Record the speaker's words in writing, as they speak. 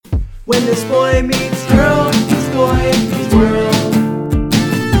When this boy meets girl, this boy meets world.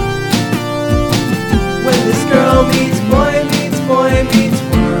 When this girl meets boy meets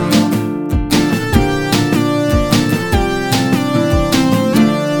world.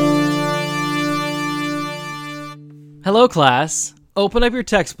 Hello, class. Open up your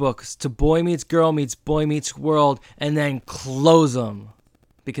textbooks to Boy Meets Girl Meets Boy Meets World and then close them.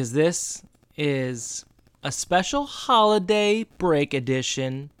 Because this is a special holiday break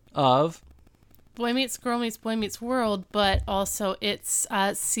edition of Boy Meets Girl Meets Boy Meets World, but also it's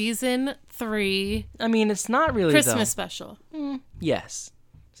season 3 I mean, it's not really Christmas special. Yes.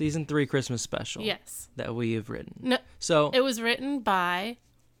 Season 3 Christmas special. Yes. That we have written. No, So, it was written by...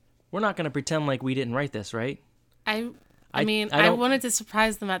 we're not going to pretend like we didn't write this, right? I I I wanted to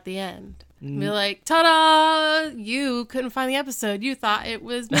surprise them at the end. Be like, ta-da! You couldn't find the episode. You thought it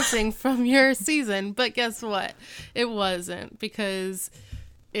was missing from your season. But guess what? It wasn't, because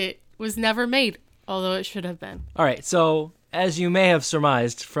it was never made, although it should have been. All right. So, as you may have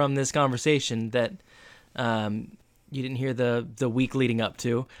surmised from this conversation that you didn't hear the week leading up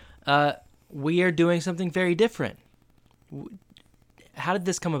to, we are doing something very different. How did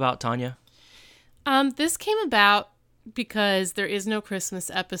this come about, Tanya? This came about because there is no Christmas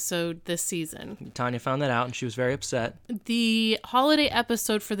episode this season. Tanya found that out, and she was very upset. The holiday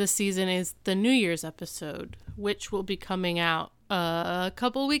episode for this season is the New Year's episode, which will be coming out a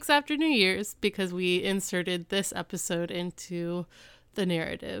couple weeks after New Year's because we inserted this episode into the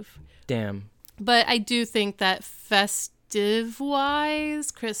narrative. Damn. But I do think that festive-wise,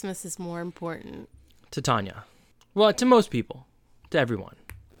 Christmas is more important. To Tanya. Well, to most people. To everyone.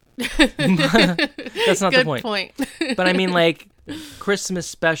 That's not the point. Good point. But I mean, like, Christmas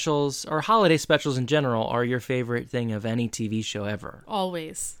specials or holiday specials in general are your favorite thing of any TV show ever.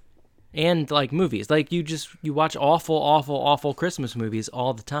 Always. And, like, movies. Like, you watch awful Christmas movies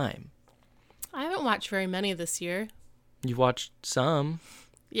all the time. I haven't watched very many this year. You've watched some.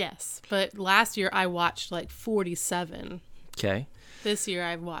 Yes, but last year I watched like 47. Okay. This year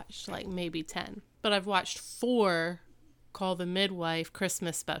I've watched like maybe 10. But I've watched 4 Call the Midwife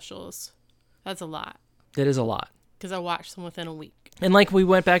Christmas specials. That's a lot. It is a lot. Because I watched them within a week. And, like, we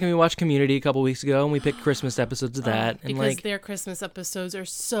went back and we watched Community a couple weeks ago, and we picked Christmas episodes of that. And Because like, their Christmas episodes are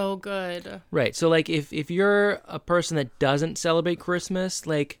so good. right. So, like, if you're a person that doesn't celebrate Christmas,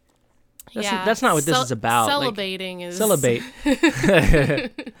 like, that's not what this is about. Celebrating is... Celebrate.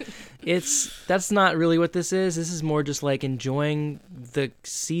 That's not really what this is. This is more just like enjoying the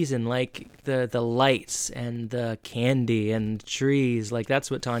season, like the lights and the candy and the trees. Like,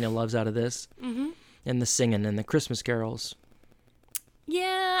 that's what Tanya loves out of this. Mm-hmm. And the singing and the Christmas carols.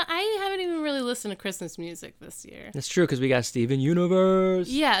 Yeah, I haven't even really listened to Christmas music this year. That's true, because we got Steven Universe.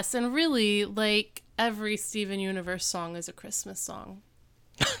 Yes, and really, like, every Steven Universe song is a Christmas song.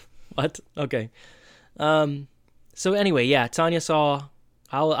 What? Okay. So anyway, yeah, Tanya saw...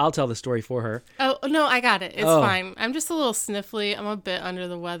 I'll tell the story for her. Oh, no, I got it. It's fine. I'm just a little sniffly. I'm a bit under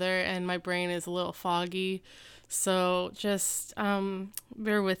the weather, and my brain is a little foggy. So just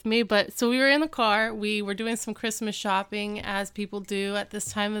bear with me. But so we were in the car. We were doing some Christmas shopping, as people do at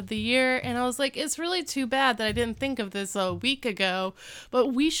this time of the year. And I was like, it's really too bad that I didn't think of this a week ago. But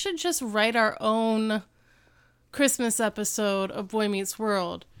we should just write our own Christmas episode of Boy Meets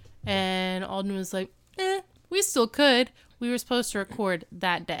World. And Alden was like, we still could. We were supposed to record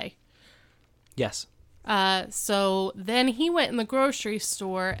that day. Yes. So then he went in the grocery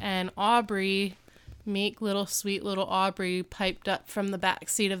store, and Aubrey, sweet little Aubrey, piped up from the back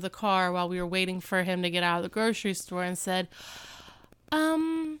seat of the car while we were waiting for him to get out of the grocery store and said,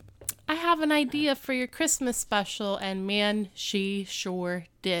 I have an idea for your Christmas special. And man, she sure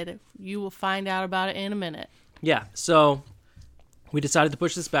did. You will find out about it in a minute. Yeah, so we decided to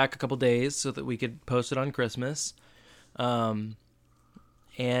push this back a couple days so that we could post it on Christmas. And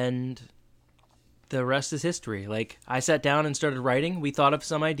the rest is history. Like, I sat down and started writing. We thought of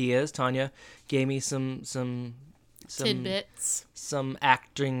some ideas. Tanya gave me some Tidbits. some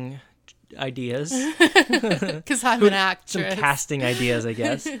acting ideas. Because I'm an Some actress. casting ideas, I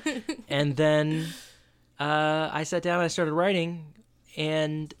guess. And then I sat down and I started writing,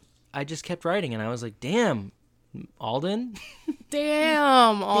 and I just kept writing, and I was like, damn, Alden?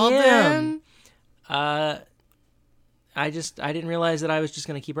 Damn, Alden. I didn't realize that I was just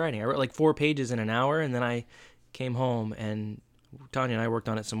going to keep writing. I wrote like 4 pages in an hour, and then I came home, and Tanya and I worked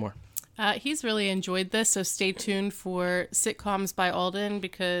on it some more. He's really enjoyed this, so stay tuned for Sitcoms by Alden,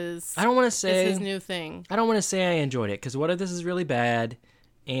 because I don't want to say it's his new thing. I don't want to say I enjoyed it, because what if this is really bad?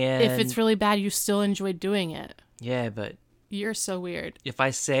 And If it's really bad, you still enjoyed doing it. yeah, but You're so weird. If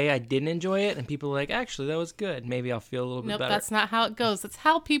I say I didn't enjoy it and people are like, actually, that was good, maybe I'll feel a little bit Nope, better. that's not how it goes. That's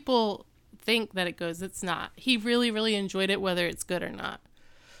how people think that it goes. It's not. He really, really enjoyed it, whether it's good or not.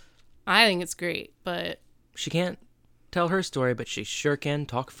 I think it's great, but... She can't tell her story, but she sure can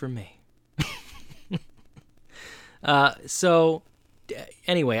talk for me. So,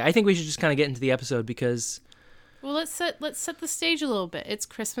 anyway, I think we should just kind of get into the episode because... Well, let's set the stage a little bit. It's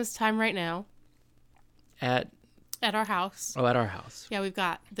Christmas time right now. At our house. Oh, at our house. Yeah, we've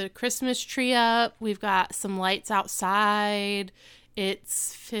got the Christmas tree up. We've got some lights outside.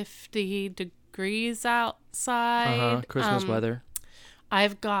 It's 50 degrees outside. Christmas weather.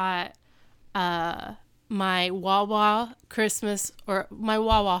 I've got my Wawa Christmas or my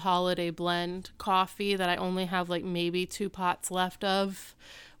Wawa holiday blend coffee that I only have like maybe 2 pots left of,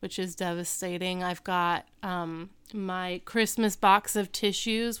 which is devastating. I've got my Christmas box of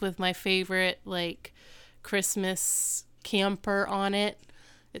tissues with my favorite like Christmas camper on it.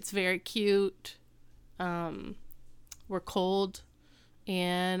 It's very cute. We're cold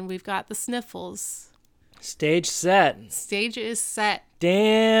and we've got the sniffles. Stage set. Stage is set.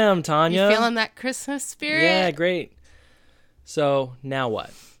 Damn, Tanya. You feeling that Christmas spirit? Yeah, great. So, now what?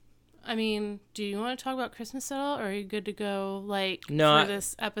 I mean, do you want to talk about Christmas at all, or are you good to go, like, No, for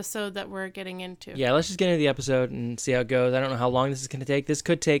this episode that we're getting into? Yeah, let's just get into the episode and see how it goes. I don't know how long this is going to take. This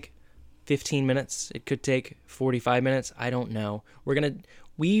could take 15 minutes. It could take 45 minutes. I don't know.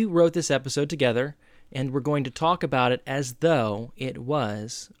 We wrote this episode together, and we're going to talk about it as though it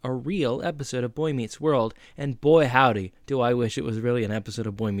was a real episode of Boy Meets World. And boy, howdy, do I wish it was really an episode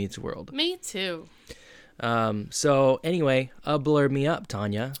of Boy Meets World. Me too. So anyway, blurb me up,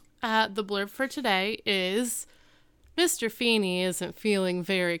 Tanya. The blurb for today is Mr. Feeney isn't feeling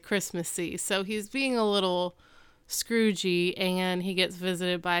very Christmassy, so he's being a little Scroogey, and he gets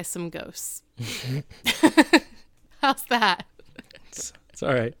visited by some ghosts. How's that? It's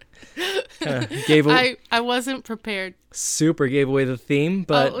all right. I wasn't prepared. Super gave away the theme,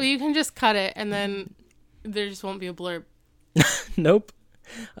 but... you can just cut it, and then there just won't be a blurb. Nope.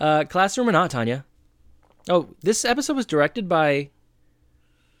 Classroom or not, Tanya? Oh, this episode was directed by...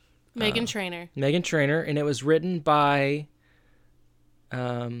 Meghan Trainor. Meghan Trainor, and it was written by...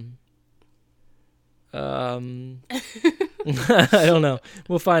 I don't know.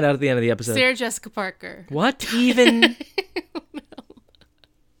 We'll find out at the end of the episode. Sarah Jessica Parker. What even?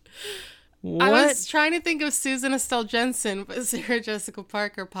 What? I was trying to think of Susan Estelle Jensen, but Sarah Jessica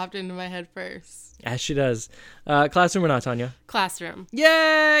Parker popped into my head first. As she does. Classroom or not, Tanya? Classroom.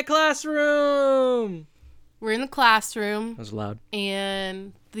 Yeah, classroom! We're in the classroom. That was loud.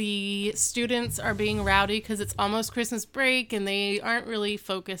 And the students are being rowdy because it's almost Christmas break and they aren't really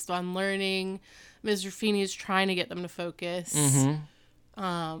focused on learning. Mr. Feeney is trying to get them to focus.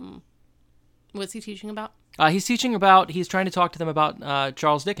 Mm-hmm. What's he teaching about? He's trying to talk to them about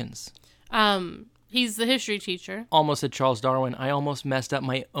Charles Dickens. He's the history teacher. Almost said Charles Darwin. I almost messed up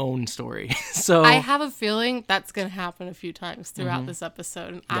my own story. So I have a feeling that's going to happen a few times throughout this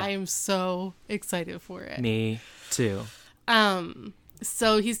episode, and I am so excited for it. Me too.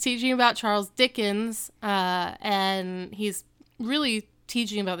 So he's teaching about Charles Dickens, and he's really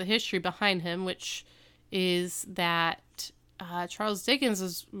teaching about the history behind him, which is that Charles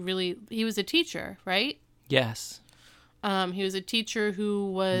Dickens he was a teacher, right? Yes. He was a teacher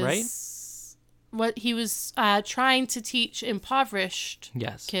who was... Right? He was trying to teach impoverished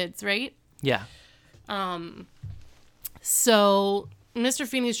kids, right? Yeah. So Mr.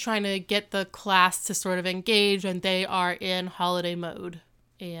 Feeney's trying to get the class to sort of engage, and they are in holiday mode.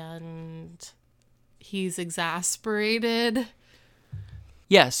 And he's exasperated.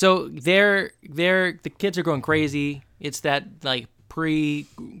 Yeah, so the kids are going crazy. It's that like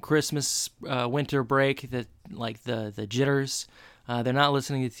pre-Christmas winter break, that like the jitters. They're not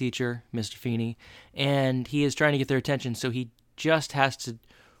listening to the teacher, Mr. Feeney, and he is trying to get their attention, so he just has to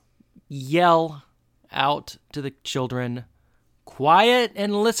yell out to the children, "Quiet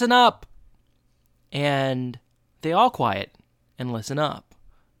and listen up!" And they all quiet and listen up.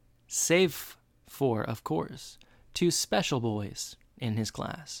 Save for, of course, 2 special boys in his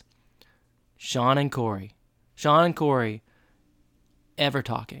class, Sean and Corey. Sean and Corey, ever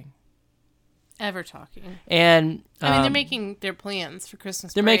talking. And I mean, they're making their plans for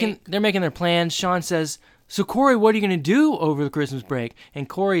Christmas break. They're making their plans. Sean says, "So Corey, what are you going to do over the Christmas break?" And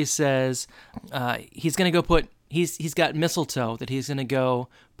Corey says he's going to go he's got mistletoe that he's going to go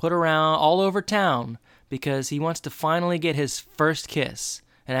put around all over town because he wants to finally get his first kiss.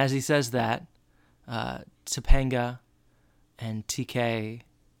 And as he says that, Topanga and TK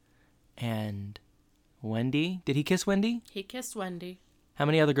and Wendy. Did he kiss Wendy? He kissed Wendy. How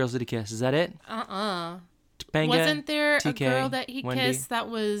many other girls did he kiss? Is that it? Topanga, Wasn't there TK, a girl that he Wendy. kissed that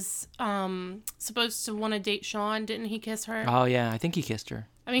was supposed to want to date Sean? Didn't he kiss her? Oh yeah, I think he kissed her.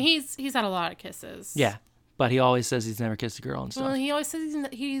 I mean, he's had a lot of kisses. Yeah, but he always says he's never kissed a girl and stuff. Well, he always says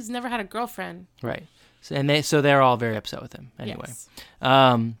he's never had a girlfriend. Right. So they're all very upset with him anyway. Yes.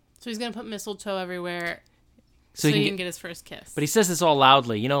 Um, So he's gonna put mistletoe everywhere so he he can get his first kiss. But he says this all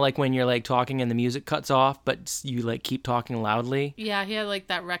loudly. You know, like when you're like talking and the music cuts off, but you like keep talking loudly. Yeah, he had like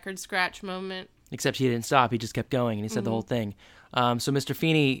that record scratch moment. Except he didn't stop. He just kept going and he said the whole thing. So Mr.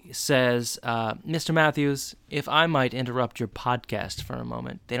 Feeney says, Mr. Matthews, if I might interrupt your podcast for a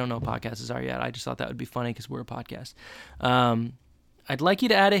moment. They don't know what podcasts are yet. I just thought that would be funny because we're a podcast. I'd like you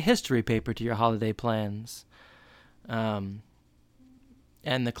to add a history paper to your holiday plans. And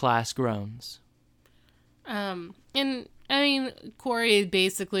the class groans. And I mean, Corey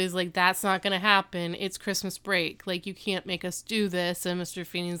basically is like, that's not going to happen. It's Christmas break. Like, you can't make us do this. And Mr.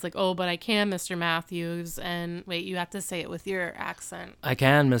 Feeney's like, oh, but I can, Mr. Matthews. And wait, you have to say it with your accent. I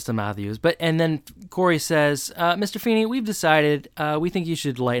can, Mr. Matthews. And then Corey says, Mr. Feeney, we've decided we think you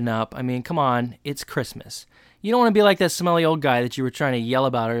should lighten up. I mean, come on, it's Christmas. You don't want to be like that smelly old guy that you were trying to yell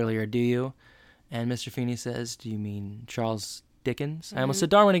about earlier, do you? And Mr. Feeney says, do you mean Charles Dickens? I almost said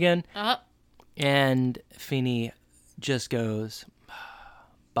Darwin again. And Feeney just goes,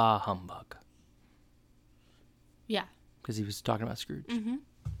 bah humbug. Yeah. Because he was talking about Scrooge.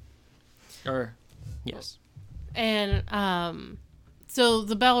 Yes. And so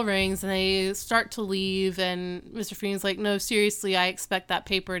the bell rings and they start to leave. And Mr. Feeney's like, no, seriously, I expect that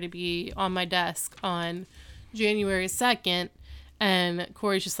paper to be on my desk on January 2nd. And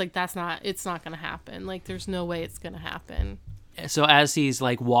Corey's just like, it's not going to happen. Like, there's no way it's going to happen. So as he's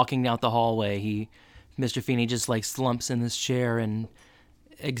like walking out the hallway, Mr. Feeney just like slumps in his chair and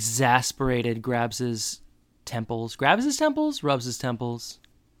exasperated rubs his temples.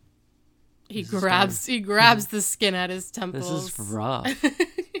 He grabs the skin at his temples. This is rough.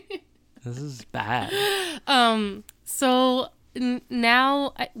 This is bad. So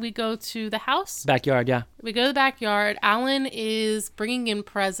now we go to the house. Backyard, yeah. We go to the backyard. Alan is bringing in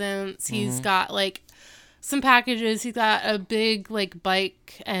presents. He's got like some packages. He's got a big like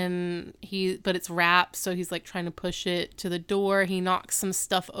bike but it's wrapped, so he's like trying to push it to the door. He knocks some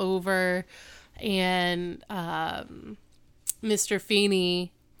stuff over, and Mr.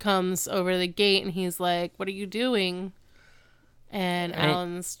 Feeney comes over the gate and he's like, what are you doing? And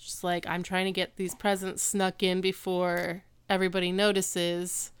Alan's just like, I'm trying to get these presents snuck in before everybody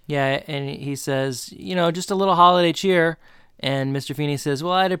notices. Yeah, and he says, just a little holiday cheer. And Mr. Feeney says,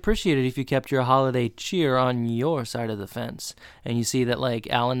 well, I'd appreciate it if you kept your holiday cheer on your side of the fence. And you see that, like,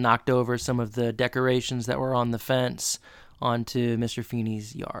 Alan knocked over some of the decorations that were on the fence onto Mr.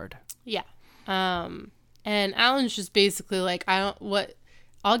 Feeney's yard. Yeah. And Alan's just basically like, I'll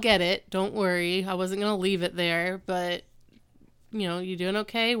get it. Don't worry. I wasn't going to leave it there, but, you doing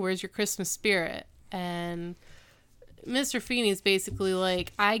okay? Where's your Christmas spirit? And Mr. Feeney's basically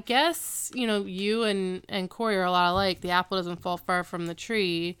like, I guess, you and Corey are a lot alike. The apple doesn't fall far from the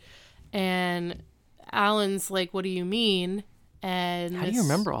tree. And Alan's like, what do you mean? And how do you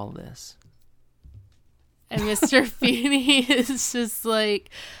remember all of this? And Mr. Feeney is just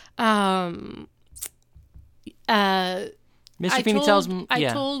like, Mr. Feeney tells him, I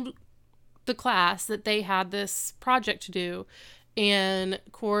told the class that they had this project to do. And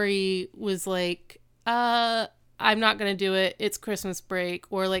Corey was like, I'm not going to do it. It's Christmas break.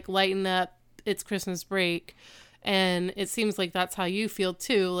 Or like, lighten up. It's Christmas break. And it seems like that's how you feel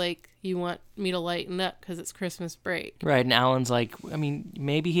too. Like, you want me to lighten up because it's Christmas break. Right. And Alan's like, I mean,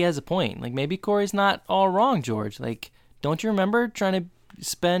 maybe he has a point. Like, maybe Corey's not all wrong, George. Like, don't you remember trying to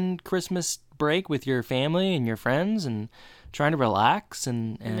spend Christmas break with your family and your friends and trying to relax?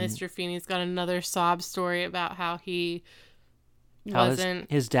 And Mr. Feeney's got another sob story about how he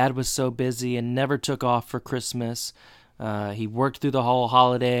his dad was so busy and never took off for Christmas. He worked through the whole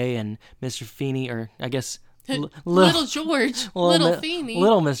holiday, and Mr. Feeney, or I guess little George, little Feeney,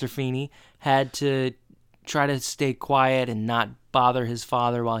 little Mr. Feeney had to try to stay quiet and not bother his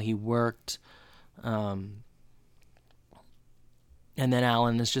father while he worked. And then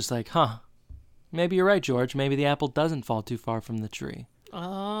Alan is just like, maybe you're right, George. Maybe the apple doesn't fall too far from the tree.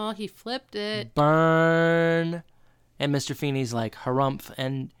 Oh, he flipped it. Burn. And Mr. Feeney's like, harumph,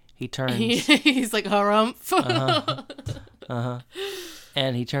 and he turns. He's like, harumph.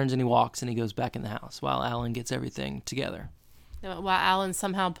 And he turns and he walks and he goes back in the house while Alan gets everything together. While Alan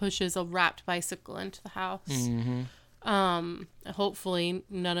somehow pushes a wrapped bicycle into the house. Mm-hmm. Hopefully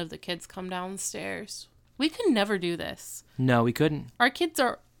none of the kids come downstairs. We could never do this. No, we couldn't. Our kids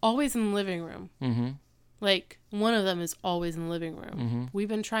are always in the living room. Mm-hmm. Like, one of them is always in the living room. We've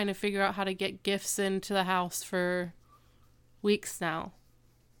been trying to figure out how to get gifts into the house for weeks now.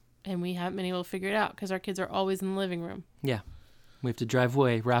 And we haven't been able to figure it out because our kids are always in the living room. Yeah. We have to drive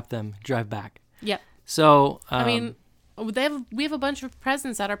away, wrap them, drive back. Yep. So, I mean, we have a bunch of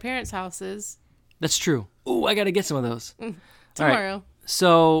presents at our parents' houses. That's true. Ooh, I got to get some of those. Tomorrow. All right.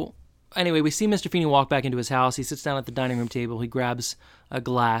 So, anyway, we see Mr. Feeney walk back into his house. He sits down at the dining room table. He grabs a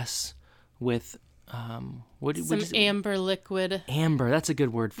glass with, what is it? Amber liquid. Amber, that's a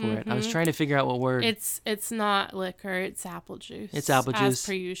good word for it. I was trying to figure out what word. It's not liquor, it's apple juice. It's apple juice. As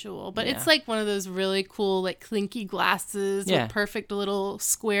per usual. But it's like one of those really cool, like, clinky glasses with perfect little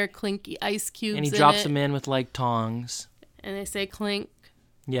square clinky ice cubes and he in drops it. them in with, like, tongs. And they say clink.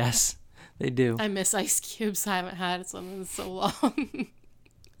 Yes, they do. I miss ice cubes. I haven't had some in so long.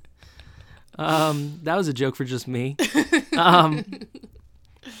 That was a joke for just me.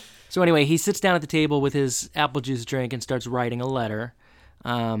 So anyway, he sits down at the table with his apple juice drink and starts writing a letter.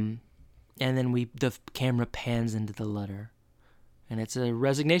 And then the camera pans into the letter. And it's a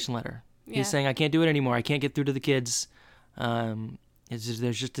resignation letter. Yeah. He's saying, I can't do it anymore. I can't get through to the kids.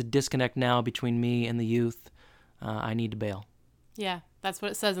 There's just a disconnect now between me and the youth. I need to bail. Yeah, that's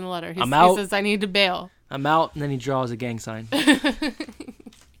what it says in the letter. I'm out. He says, I need to bail. I'm out, and then he draws a gang sign.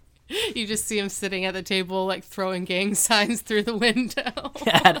 You just see him sitting at the table, like, throwing gang signs through the window.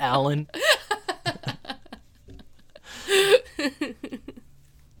 At Alan.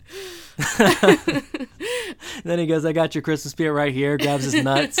 Then he goes, I got your Christmas spirit right here, grabs his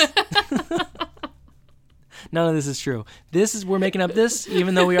nuts. None of this is true. We're making up this,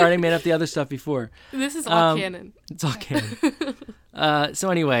 even though we already made up the other stuff before. This is all canon. It's all canon. So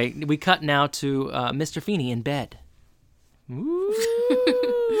anyway, we cut now to Mr. Feeney in bed.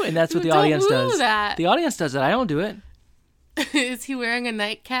 Ooh, and that's what the audience does. That. The audience does it. I don't do it. Is he wearing a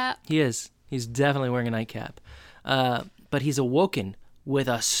nightcap? He is. He's definitely wearing a nightcap. But he's awoken with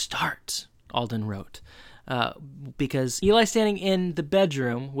a start, Alden wrote. Because Eli's standing in the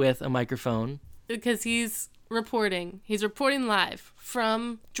bedroom with a microphone. Because he's reporting. He's reporting live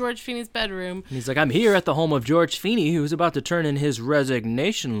from George Feeney's bedroom. And he's like, I'm here at the home of George Feeney, who's about to turn in his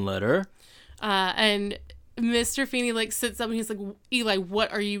resignation letter. And Mr. Feeney, like, sits up and he's like, Eli,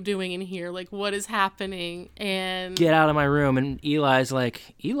 what are you doing in here? Like, what is happening? And get out of my room. And Eli's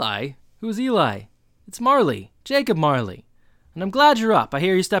like, Eli? Who's Eli? It's Marley, Jacob Marley. And I'm glad you're up. I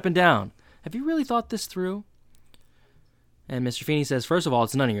hear you stepping down. Have you really thought this through? And Mr. Feeney says, first of all,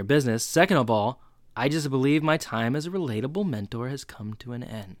 it's none of your business. Second of all, I just believe my time as a relatable mentor has come to an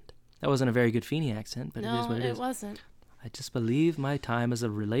end. That wasn't a very good Feeney accent, but it is what it is. No, it wasn't. I just believe my time as a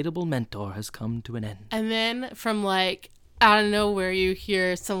relatable mentor has come to an end. And then from, like, out of nowhere, you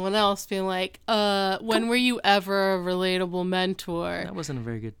hear someone else being like, when were you ever a relatable mentor? That wasn't a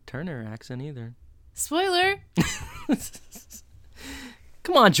very good Turner accent either. Spoiler.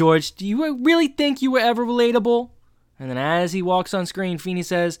 Come on, George. Do you really think you were ever relatable? And then as he walks on screen, Feeney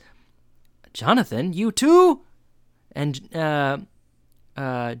says, Jonathan, you too? And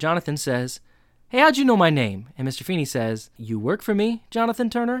Jonathan says, hey, how'd you know my name? And Mr. Feeney says, you work for me, Jonathan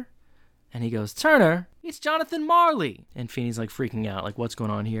Turner? And he goes, Turner? It's Jonathan Marley. And Feeney's like freaking out, like, what's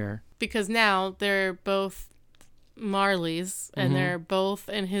going on here? Because now they're both Marleys, and they're both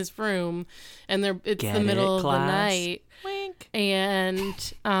in his room, and it's Get the middle it, of class? the night. Wink.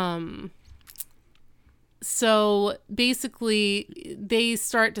 And so basically they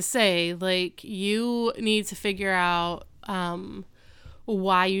start to say, like, you need to figure out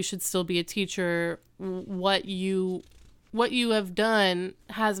why you should still be a teacher. What you have done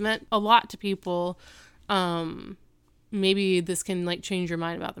has meant a lot to people. Maybe this can, like, change your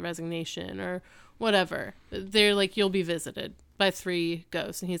mind about the resignation or whatever. They're like, you'll be visited by 3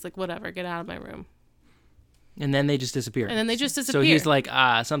 ghosts. And he's like, whatever, get out of my room. And then they just disappear. So he's like,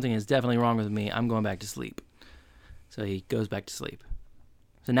 something is definitely wrong with me. I'm going back to sleep. So he goes back to sleep.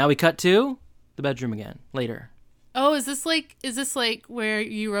 So now we cut to the bedroom again later. Oh, is this like where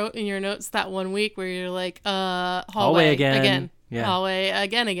you wrote in your notes that one week where you're like, hallway again. Yeah. Hallway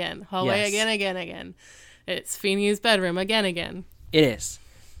again. Hallway Yes. again. It's Feeney's bedroom again. It is.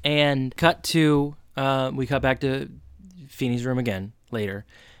 And cut to, we cut back to Feeney's room again later.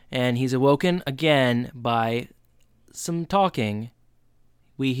 And he's awoken again by some talking.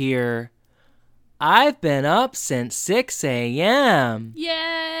 We hear, I've been up since 6 a.m.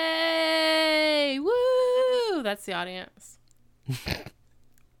 Yay! Woo! That's the audience.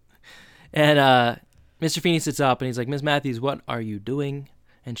 And Mr. Feeney sits up and he's like, Miss Matthews, what are you doing?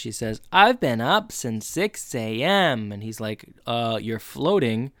 And she says, I've been up since 6 a.m. And he's like, you're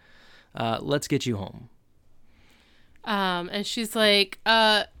floating. Let's get you home. And she's like,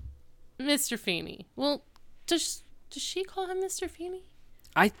 Mr. Feeney, well, does she call him Mr. Feeney?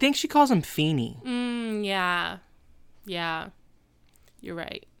 I think she calls him Feeney. Yeah. Yeah. You're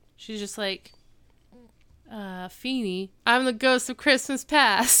right. She's just like, Feeney, I'm the ghost of Christmas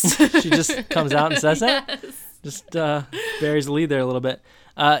past. She just comes out and says that? Yes. Just buries the lead there a little bit.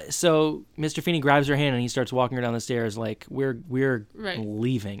 So Mr. Feeney grabs her hand and he starts walking her down the stairs like, we're Right.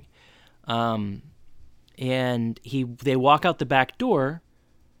 leaving. And they walk out the back door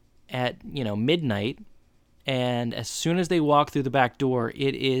at, midnight. And as soon as they walk through the back door,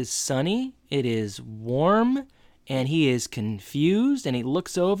 it is sunny, it is warm, and he is confused, and he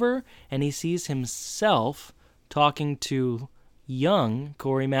looks over, and he sees himself talking to young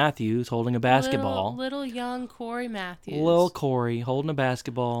Corey Matthews holding a basketball. Little young Corey Matthews. Little Corey holding a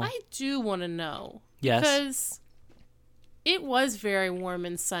basketball. I do want to know. Yes. Because it was very warm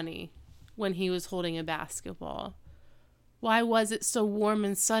and sunny when he was holding a basketball. Why was it so warm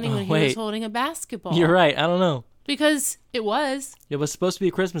and sunny when he was holding a basketball? You're right. I don't know. Because it was. It was supposed to be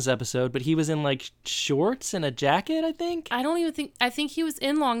a Christmas episode, but he was in like shorts and a jacket, I think. I think he was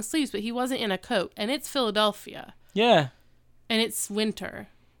in long sleeves, but he wasn't in a coat. And it's Philadelphia. Yeah. And it's winter.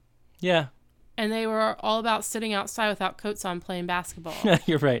 Yeah. And they were all about sitting outside without coats on playing basketball.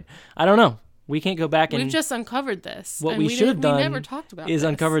 You're right. I don't know. We can't go back and... We've just uncovered this. What we should have done we never talked about is this.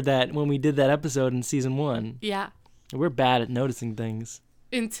 uncovered that when we did that episode in season 1. Yeah. We're bad at noticing things.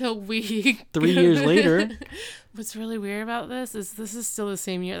 Until we... 3 years later. What's really weird about this is still the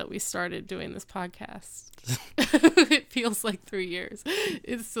same year that we started doing this podcast. It feels like 3 years.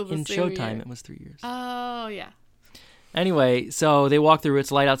 It's still the in same Showtime, year. it was 3 years. Oh, yeah. Anyway, so they walk through.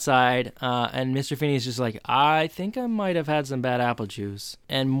 It's light outside, and Mr. Feeney is just like, I think I might have had some bad apple juice.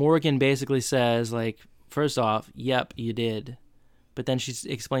 And Morgan basically says, like, first off, yep, you did. But then she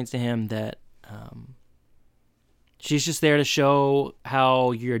explains to him that she's just there to show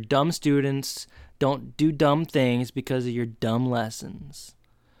how your dumb students don't do dumb things because of your dumb lessons.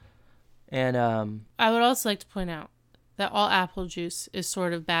 And I would also like to point out that all apple juice is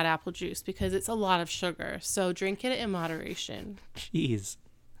sort of bad apple juice because it's a lot of sugar. So drink it in moderation. Jeez.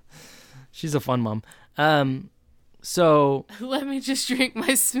 She's a fun mom. So... Let me just drink my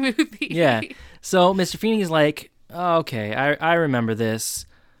smoothie. Yeah. So Mr. Feeney's like, oh, okay, I remember this.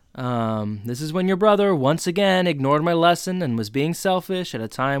 This is when your brother once again ignored my lesson and was being selfish at a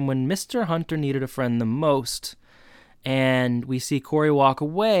time when Mr. Hunter needed a friend the most. And we see Corey walk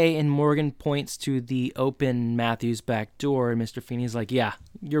away, and Morgan points to the open Matthews back door, and Mr. Feeney's like, yeah,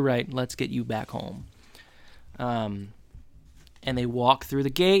 you're right, let's get you back home. And they walk through the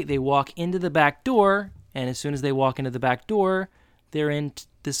gate, they walk into the back door, and as soon as they walk into the back door, they're in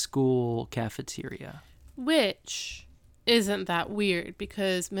the school cafeteria. Which isn't that weird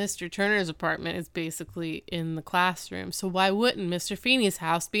because Mr. Turner's apartment is basically in the classroom. So why wouldn't Mr. Feeney's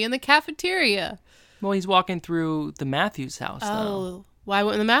house be in the cafeteria? Well, he's walking through the Matthews house, though. Oh, why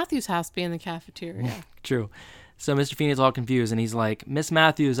wouldn't the Matthews house be in the cafeteria? True. So Mr. Feeney's all confused, and he's like, Miss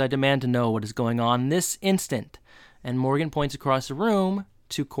Matthews, I demand to know what is going on this instant. And Morgan points across the room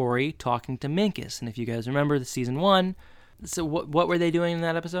to Corey talking to Minkus. And if you guys remember the season 1, so what were they doing in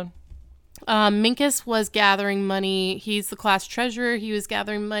that episode? Minkus was gathering money. He's the class treasurer. He was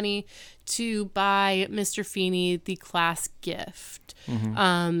gathering money to buy Mr. Feeney the class gift.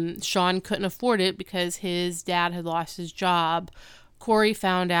 Sean couldn't afford it because his dad had lost his job. Corey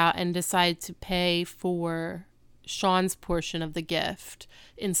found out and decided to pay for Sean's portion of the gift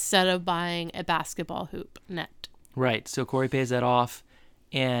instead of buying a basketball hoop net. Right. So Corey pays that off,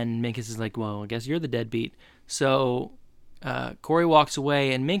 and Minkus is like, well, I guess you're the deadbeat. So Corey walks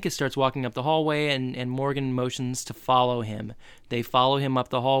away, and Minkus starts walking up the hallway, and Morgan motions to follow him. They follow him up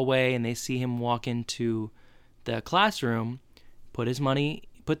the hallway, and they see him walk into the classroom, put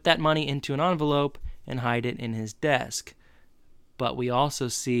that money into an envelope, and hide it in his desk. But we also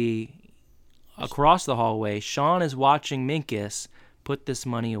see across the hallway, Sean is watching Minkus put this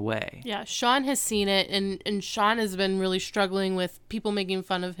money away. Yeah, Sean has seen it, and Sean has been really struggling with people making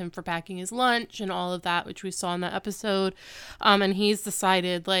fun of him for packing his lunch and all of that, which we saw in that episode. And he's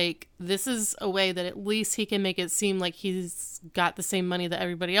decided, like, this is a way that at least he can make it seem like he's got the same money that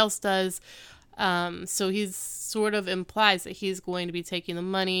everybody else does. So he's sort of implies that he's going to be taking the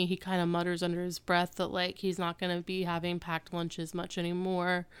money. He kind of mutters under his breath that, like, he's not going to be having packed lunches much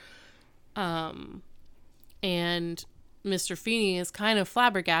anymore. And Mr. Feeney is kind of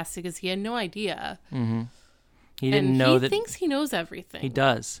flabbergasted because he had no idea. Mm-hmm. He didn't know that. He thinks he knows everything. He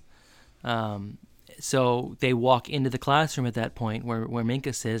does. So they walk into the classroom at that point where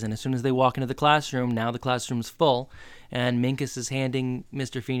Minkus is, and as soon as they walk into the classroom, now the classroom's full, and Minkus is handing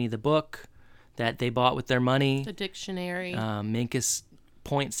Mr. Feeney the book that they bought with their money. The dictionary. Minkus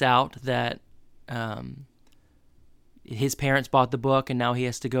points out that his parents bought the book, and now he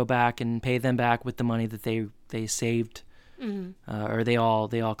has to go back and pay them back with the money that they saved, or they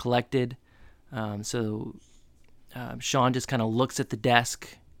all collected. So Sean just kind of looks at the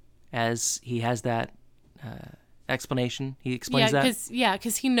desk as he has that explanation. He explains that.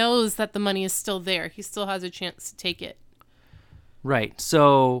 Because he knows that the money is still there. He still has a chance to take it. Right.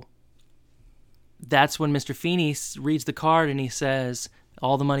 So that's when Mr. Feeney reads the card and he says,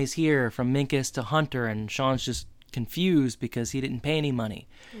 all the money's here from Minkus to Hunter, and Sean's just confused because he didn't pay any money.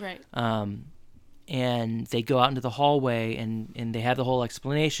 Right. And they go out into the hallway and they have the whole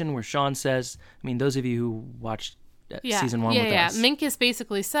explanation where Sean says, I mean, those of you who watched season 1 with us. Minkus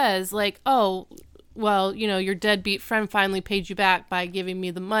basically says, like, oh, well, your deadbeat friend finally paid you back by giving me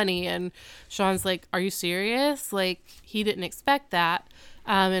the money. And Sean's like, are you serious? Like, he didn't expect that.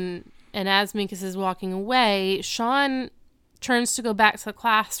 And as Minkus is walking away, Sean turns to go back to the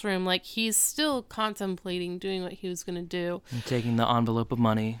classroom. Like, he's still contemplating doing what he was going to do. And taking the envelope of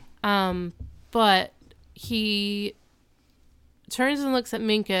money. But he turns and looks at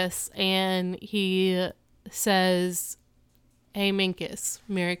Minkus and he says, hey, Minkus,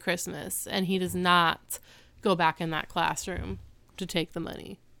 Merry Christmas. And he does not go back in that classroom to take the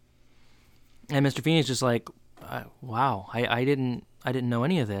money. And Mr. Feeney's just like, wow, I didn't know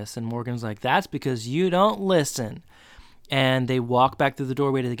any of this. And Morgan's like, that's because you don't listen. And they walk back through the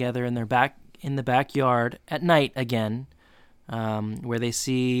doorway together, and they're back in the backyard at night again, where they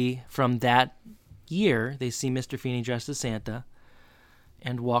see from that year, they see Mr. Feeney dressed as Santa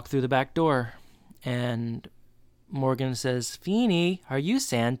and walk through the back door. And Morgan says, Feeney, are you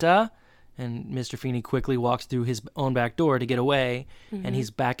Santa? And Mr. Feeney quickly walks through his own back door to get away, and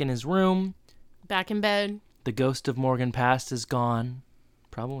he's back in his room. Back in bed. The ghost of Morgan past is gone.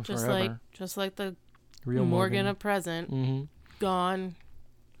 Probably forever. Just like the real Morgan of present. Gone.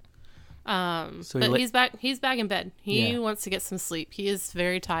 But he's back in bed. He wants to get some sleep. He is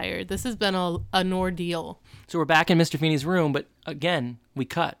very tired. This has been an ordeal. So we're back in Mr. Feeney's room, but again, we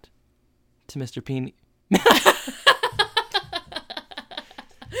cut to Mr. Feeney. Am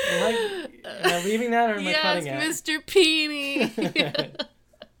I leaving that or am I cutting it? Yes, Mr. Feeney.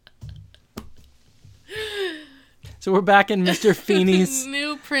 So we're back in Mr. Feeney's...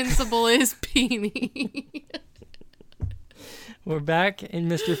 New principal is Peony. We're back in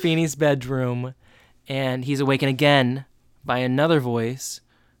Mr. Feeney's bedroom, and he's awakened again by another voice,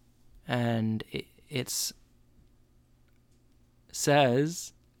 and it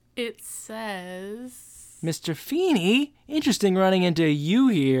says... Mr. Feeney, interesting running into you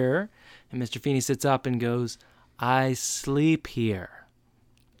here. And Mr. Feeney sits up and goes, I sleep here.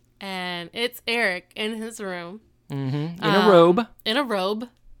 And it's Eric in his room. In a robe. In a robe.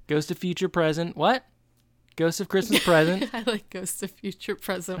 Ghost of Future Present. What? Ghost of Christmas Present. I like Ghost of Future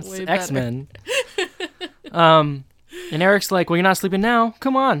Present That's way better. X-Men. And Eric's like, well, you're not sleeping now?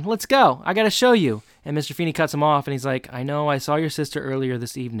 Come on, let's go. I got to show you. And Mr. Feeney cuts him off, and he's like, I know, I saw your sister earlier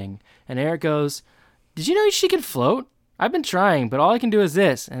this evening. And Eric goes, did you know she can float? I've been trying, but all I can do is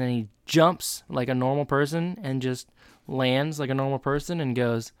this. And then he jumps like a normal person and just lands like a normal person and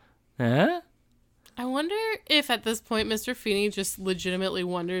goes, huh? I wonder if at this point Mr. Feeney just legitimately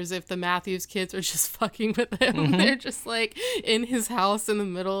wonders if the Matthews kids are just fucking with him. They're just like in his house in the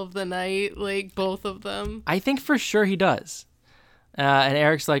middle of the night, like both of them. I think for sure he does. And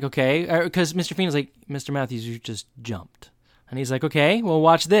Eric's like, okay, because Mr. Feeney's like, Mr. Matthews, you just jumped. And he's like, okay, well,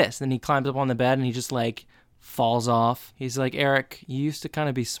 watch this. Then he climbs up on the bed and he just like falls off. He's like, Eric, you used to kind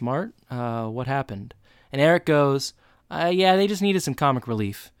of be smart. What happened? And Eric goes, yeah, they just needed some comic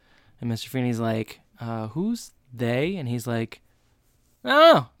relief. And Mr. Feeney's like, who's they? And he's like, I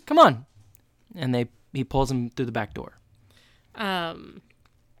don't know, come on. And he pulls him through the back door. And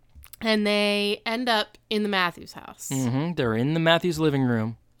they end up in the Matthews house. They're in the Matthews living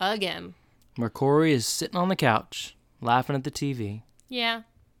room. Again. Where Corey is sitting on the couch, laughing at the TV. Yeah.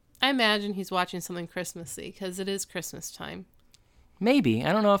 I imagine he's watching something Christmassy, because it is Christmas time. Maybe.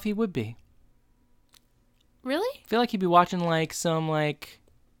 I don't know if he would be. Really? I feel like he'd be watching like some like...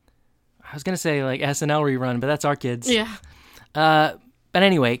 I was going to say like SNL rerun, but that's our kids. Yeah. But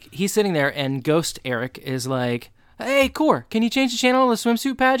anyway, he's sitting there and Ghost Eric is like, hey, Core, can you change the channel to the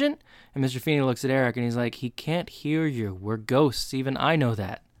swimsuit pageant? And Mr. Feeney looks at Eric and he's like, he can't hear you. We're ghosts. Even I know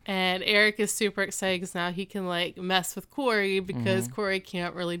that. And Eric is super excited because now he can like mess with Corey because Corey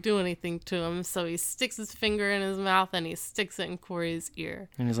can't really do anything to him. So he sticks his finger in his mouth and he sticks it in Corey's ear.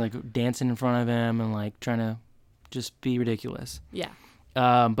 And he's like dancing in front of him and like trying to just be ridiculous. Yeah.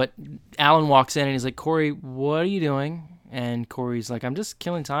 But Alan walks in and he's like, Corey, what are you doing? And Corey's like, I'm just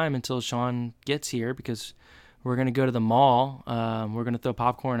killing time until Sean gets here because we're going to go to the mall. We're going to throw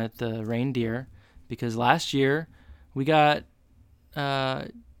popcorn at the reindeer because last year we got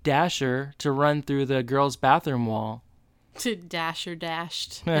Dasher to run through the girls' bathroom wall. To Dasher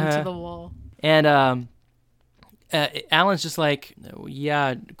dashed into the wall. And Alan's just like,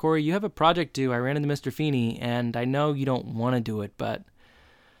 yeah, Corey, you have a project due. I ran into Mr. Feeney, and I know you don't want to do it, but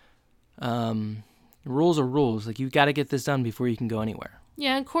rules are rules. Like, you've got to get this done before you can go anywhere.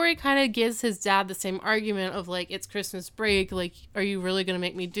 Yeah, and Corey kind of gives his dad the same argument of, like, it's Christmas break. Like, are you really going to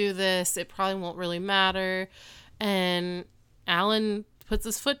make me do this? It probably won't really matter. And Alan puts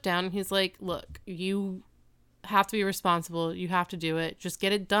his foot down, and he's like, look, you have to be responsible. You have to do it. Just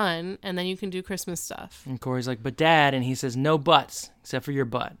get it done, and then you can do Christmas stuff. And Corey's like, but Dad, and he says, no buts, except for your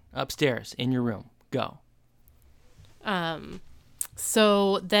butt. Upstairs, in your room. Go.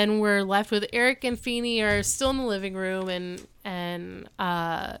 So then we're left with Eric and Feeney are still in the living room, and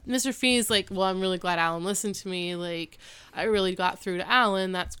Mr. Feeney's like, well, I'm really glad Alan listened to me. Like, I really got through to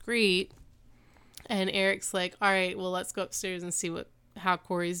Alan. That's great. And Eric's like, all right, well, let's go upstairs and see how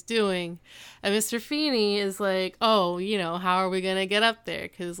Corey's doing. And Mr. Feeney is like, oh, how are we gonna get up there?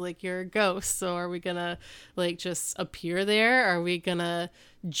 Because, like, you're a ghost. So are we gonna, like, just appear there? Are we gonna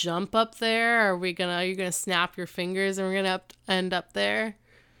jump up there? Are you gonna snap your fingers and we're gonna end up there?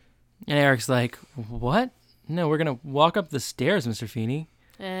 And Eric's like, what? No, we're gonna walk up the stairs, Mr. Feeney.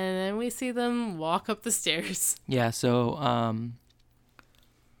 And then we see them walk up the stairs. Yeah, so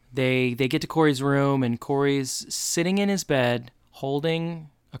they get to Corey's room, and Corey's sitting in his bed holding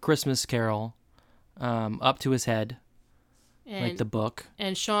a Christmas Carol up to his head, like the book.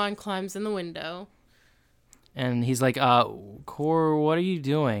 And Sean climbs in the window. And he's like, Corey, what are you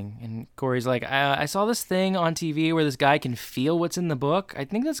doing? And Corey's like, I saw this thing on TV where this guy can feel what's in the book. I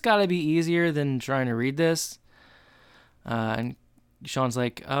think that's got to be easier than trying to read this. And Sean's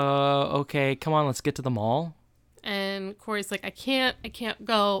like, okay, come on, let's get to the mall. And Corey's like, I can't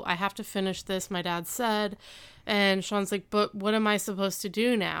go. I have to finish this, my dad said. And Sean's like, but what am I supposed to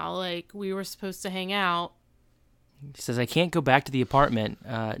do now? Like, we were supposed to hang out. He says, I can't go back to the apartment.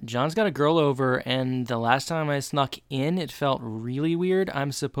 John's got a girl over, and the last time I snuck in, it felt really weird.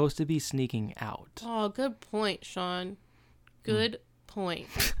 I'm supposed to be sneaking out. Oh, good point, Sean. Good point.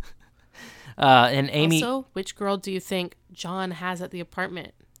 And Amy... Also, which girl do you think John has at the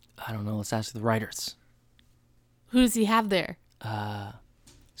apartment? I don't know. Let's ask the writers. Who does he have there?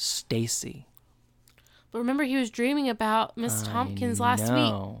 Stacy. But remember, he was dreaming about Miss Tompkins last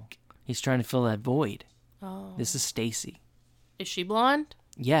week. He's trying to fill that void. Oh. This is Stacy. Is she blonde?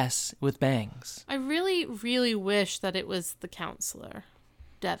 Yes, with bangs. I really, really wish that it was the counselor,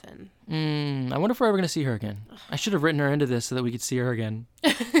 Devin. I wonder if we're ever going to see her again. I should have written her into this so that we could see her again.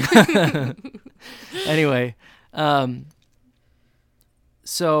 Anyway,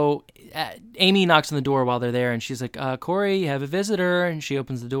 so Amy knocks on the door while they're there, and she's like, Corey, you have a visitor. And she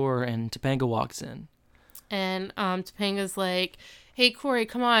opens the door, and Topanga walks in. And Topanga's like, hey, Corey,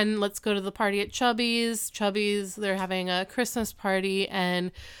 come on, let's go to the party at Chubby's. Chubby's, they're having a Christmas party,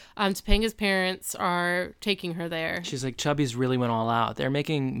 and Topanga's parents are taking her there. She's like, Chubby's really went all out. They're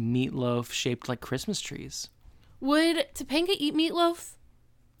making meatloaf shaped like Christmas trees. Would Topanga eat meatloaf?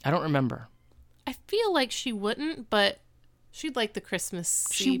 I don't remember. I feel like she wouldn't, but she'd like the Christmas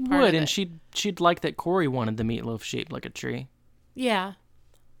part She would, and she'd like that Corey wanted the meatloaf shaped like a tree. Yeah.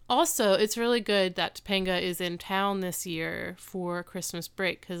 Also, it's really good that Topanga is in town this year for Christmas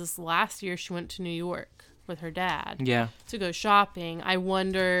break, because last year she went to New York with her dad. Yeah. To go shopping. I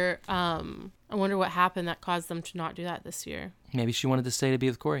wonder what happened that caused them to not do that this year. Maybe she wanted to stay to be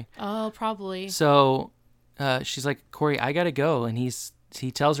with Corey. Oh, probably. So she's like, Corey, I gotta go, and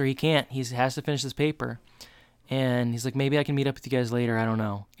he tells her he can't. He has to finish this paper, and he's like, maybe I can meet up with you guys later. I don't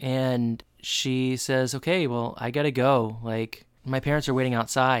know. And she says, okay, well, I gotta go. Like, my parents are waiting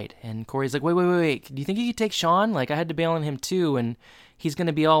outside. And Corey's like, wait. Do you think you could take Sean? Like, I had to bail on him too, and he's going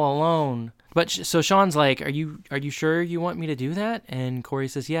to be all alone. But so Sean's like, are you sure you want me to do that? And Corey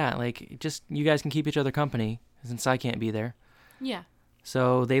says, yeah, like, just you guys can keep each other company since I can't be there. Yeah.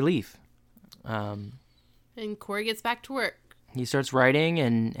 So they leave. And Corey gets back to work. He starts writing,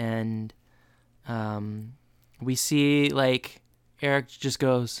 and we see, like, Eric just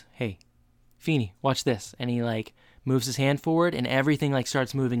goes, hey, Feeney, watch this. And he, like, moves his hand forward, and everything like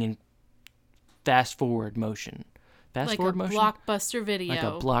starts moving in fast forward motion. Fast forward motion? Like a blockbuster video. Like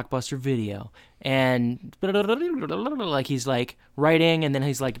a blockbuster video. And like he's like writing, and then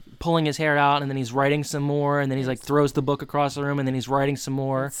he's like pulling his hair out, and then he's writing some more, and then he's like throws the book across the room, and then he's writing some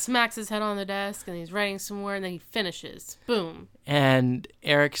more. Smacks his head on the desk, and he's writing some more, and then he finishes. Boom. And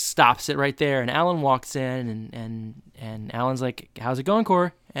Eric stops it right there, and Alan walks in, and Alan's like, how's it going,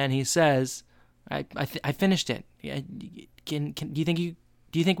 Cor? And he says, I finished it. Do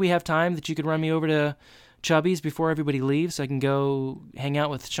you think we have time that you could run me over to Chubby's before everybody leaves so I can go hang out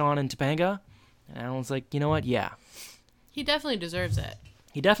with Sean and Topanga? And Alan's like, you know what? Yeah. He definitely deserves it.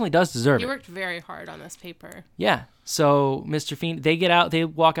 He definitely does deserve He it. worked very hard on this paper. Yeah. So Mr. Feeney, they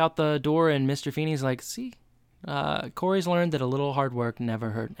walk out the door, and Mr. Feeney's like, see, Corey's learned that a little hard work never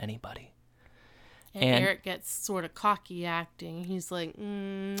hurt anybody. And Eric gets sort of cocky acting. He's like,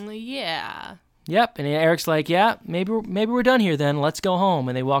 yeah. Yep. And Eric's like, yeah, maybe we're done here then. Let's go home.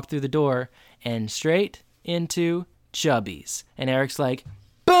 And they walk through the door and straight into Chubby's. And Eric's like,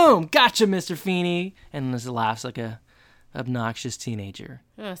 boom, gotcha, Mr. Feeney. And Liz laughs like a obnoxious teenager.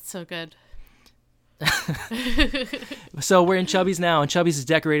 Oh, it's so good. So we're in Chubby's now, and Chubby's is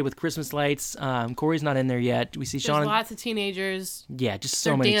decorated with Christmas lights. Corey's not in there yet. We see There's Sean. lots of teenagers. Yeah, just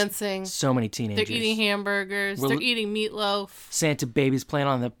so They're many dancing. So many teenagers. They're eating hamburgers. They're eating meatloaf. Santa baby's playing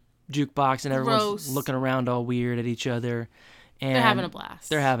on the jukebox, and everyone's Gross. looking around all weird at each other. And They're having a blast.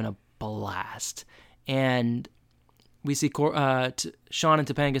 They're having a blast. And we see Sean and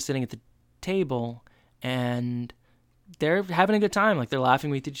Topanga sitting at the table, and they're having a good time. Like, they're laughing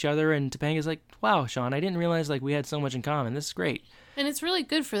with each other, and Topanga's like, wow, Sean, I didn't realize like we had so much in common. This is great. And it's really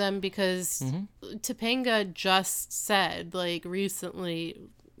good for them because Topanga just said, like, recently,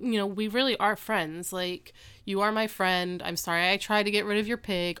 you know, we really are friends. Like, you are my friend. I'm sorry I tried to get rid of your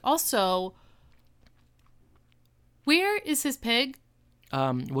pig. Also, where is his pig?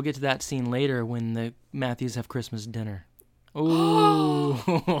 We'll get to that scene later when the Matthews have Christmas dinner. Ooh.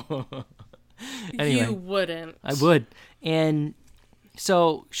 Anyway, You wouldn't. I would. And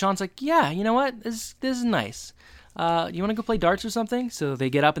so Sean's like, yeah, you know what? This is nice. You want to go play darts or something? So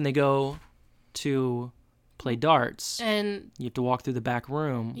they get up and they go to play darts. And you have to walk through the back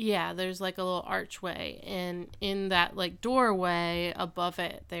room. yeah, there's like a little archway. And in that like doorway above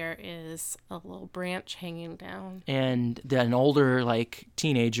it, there is a little branch hanging down. And then an older like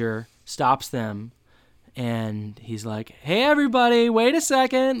teenager stops them. And he's like, hey, everybody, wait a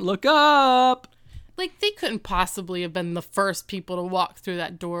second. Look up. Like, they couldn't possibly have been the first people to walk through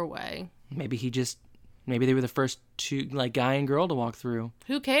that doorway. Maybe they were the first two, like, guy and girl to walk through.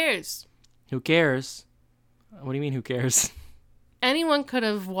 Who cares? Who cares? What do you mean, who cares? Anyone could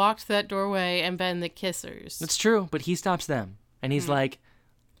have walked that doorway and been the kissers. That's true, but he stops them. And he's like,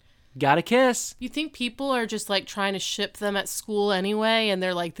 gotta kiss. You think people are just, like, trying to ship them at school anyway, and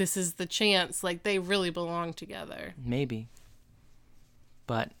they're like, this is the chance. Like, they really belong together. Maybe.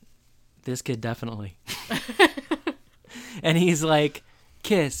 But this kid definitely. And he's like,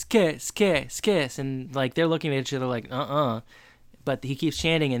 kiss, kiss, kiss, kiss. And, like, they're looking at each other like, But he keeps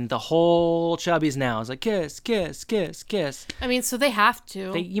chanting, and the whole Chubby's now is like, kiss, kiss, kiss, kiss. I mean, so they have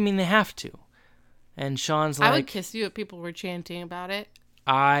to. You mean they have to. And Sean's like, I would kiss you if people were chanting about it.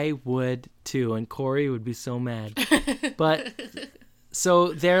 I would too, and Corey would be so mad. But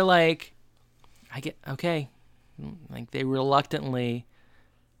so they're like, okay. Like, they reluctantly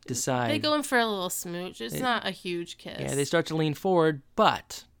decide. They go in for a little smooch. It's not a huge kiss. Yeah, they start to lean forward,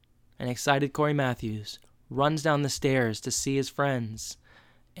 but an excited Corey Matthews runs down the stairs to see his friends,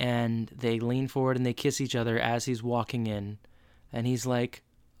 and they lean forward and they kiss each other as he's walking in. And he's like,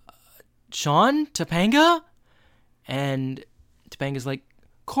 Sean? Topanga? And Topanga's like,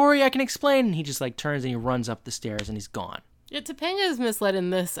 Corey, I can explain. And he just like turns and he runs up the stairs and he's gone. Yeah, Topanga is misled in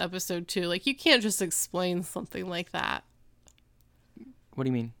this episode too. Like, you can't just explain something like that. What do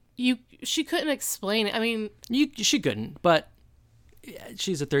you mean? She couldn't explain it. I mean, She couldn't, but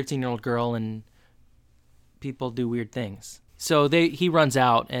she's a 13-year-old girl and people do weird things. So he runs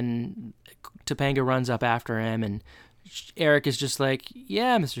out and Topanga runs up after him, and Eric is just like,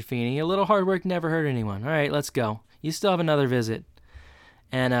 yeah, Mr. Feeney, a little hard work never hurt anyone. All right, let's go. You still have another visit.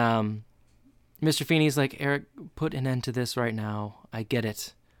 And Mr. Feeney's like, Eric, put an end to this right now. I get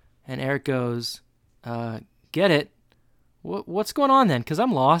it. And Eric goes, get it? What's going on then? Because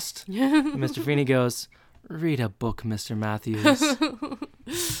I'm lost. And Mr. Feeney goes, read a book, Mr. Matthews.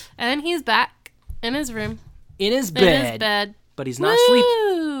 and he's back in his room. In his bed. But he's not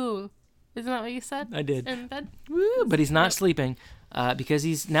sleeping. Isn't that what you said? I did. In bed? Woo, but he's not sleeping. Because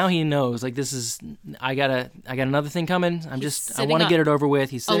he knows, like, this is, I got another thing coming. I want to get it over with.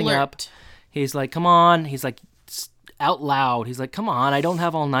 He's sitting up. He's like, come on. He's like, out loud. He's like, come on, I don't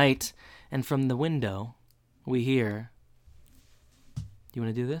have all night. And from the window, we hear, do you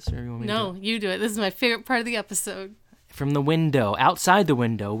want to do this? Or you want me to do it? No, you do it. This is my favorite part of the episode. From the window, outside the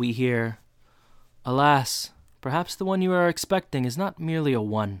window, we hear, alas, perhaps the one you are expecting is not merely a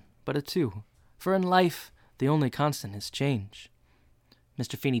 1, but a 2. For in life, the only constant is change.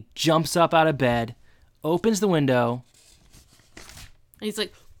 Mr. Feeney jumps up out of bed, opens the window. And he's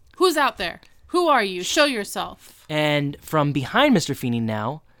like, who's out there? Who are you? Show yourself. And from behind Mr. Feeney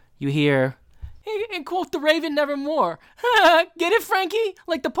now, you hear, and quote the Raven nevermore. Get it, Frankie?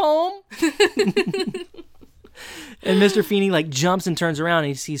 Like the poem? And Mr. Feeney like jumps and turns around and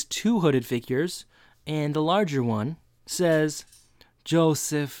he sees two hooded figures. And the larger one says,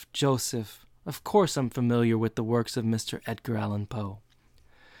 Joseph, Joseph, of course I'm familiar with the works of Mr. Edgar Allan Poe.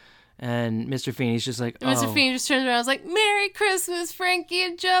 And Mr. Feeney's just like, oh. And Mr. Feeney just turns around and was like, Merry Christmas, Frankie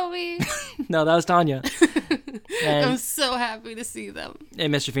and Joey. No, that was Tanya. I'm so happy to see them.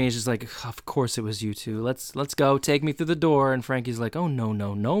 And Mr. Feeney's just like, of course it was you two. Let's go. Take me through the door. And Frankie's like, oh, no,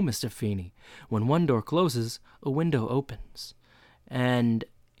 Mr. Feeney. When one door closes, a window opens. And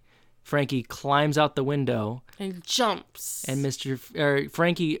Frankie climbs out the window and jumps. And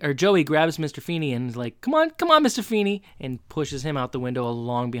Joey grabs Mr. Feeney and is like, come on, Mr. Feeney, and pushes him out the window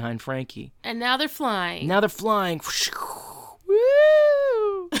along behind Frankie. And now they're flying.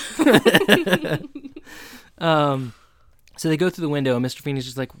 Woo! So they go through the window, and Mr. Feeney's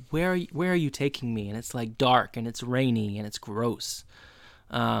just like, where are you taking me? And it's like dark, and it's rainy, and it's gross.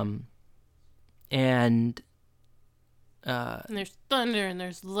 And there's thunder and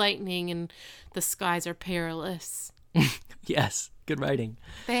there's lightning and the skies are perilous. Yes, good writing.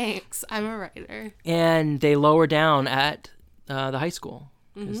 Thanks, I'm a writer. And they lower down at the high school.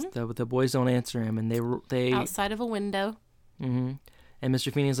 Mm-hmm. The boys don't answer him, and they outside of a window. Mm-hmm. And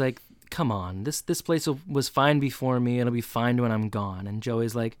Mr. Feeney's like, come on, this place was fine before me. It'll be fine when I'm gone. And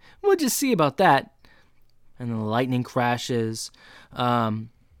Joey's like, we'll just see about that. And then the lightning crashes. And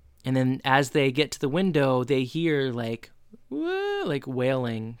then as they get to the window, they hear like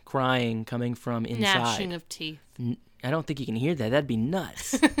wailing, crying coming from inside. Gnashing of teeth. I don't think you can hear that. That'd be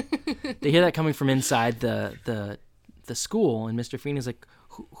nuts. They hear that coming from inside the school, and Mr. Feeney's like,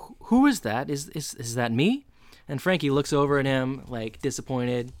 who is that? Is that me? And Frankie looks over at him like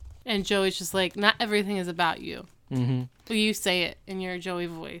disappointed. And Joey's just like, not everything is about you. Mm-hmm. Well, you say it in your Joey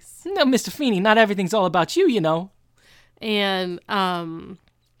voice. No, Mr. Feeney, not everything's all about you, you know. And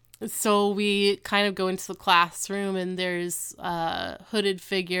so we kind of go into the classroom, and there's a hooded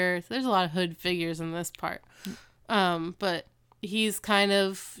figure. There's a lot of hood figures in this part. But he's kind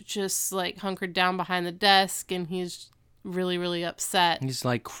of just like hunkered down behind the desk, and he's really, really upset. He's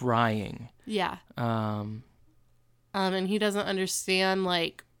like crying. Yeah. And he doesn't understand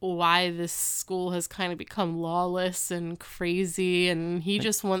like why this school has kind of become lawless and crazy, and he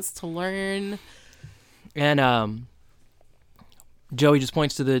just wants to learn. And Joey just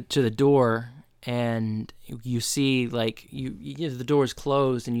points to the door, and you see like the door is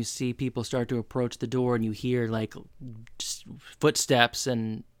closed, and you see people start to approach the door, and you hear like just footsteps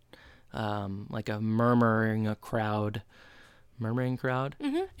and like a murmuring crowd,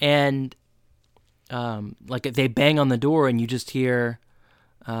 mm-hmm. And like they bang on the door, and you just hear,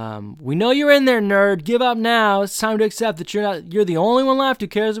 we know you're in there, nerd. Give up now. It's time to accept that you're the only one left who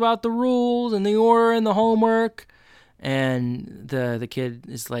cares about the rules and the order and the homework. And the kid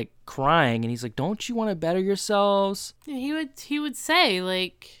is like crying, and he's like, don't you want to better yourselves? He would say,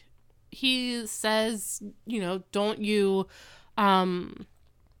 like, he says, don't you want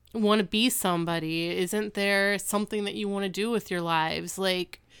to be somebody? Isn't there something that you want to do with your lives?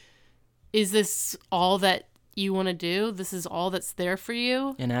 Like, is this all that you want to do? This is all that's there for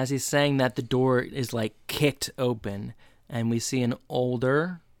you? And as he's saying that, the door is like kicked open, and we see an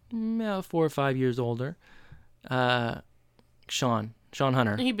older, 4 or 5 years older, Sean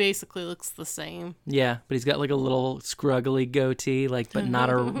Hunter. He basically looks the same. Yeah, but he's got like a little scruggly goatee, like, but not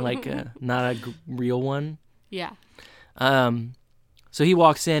a real one. Yeah. So he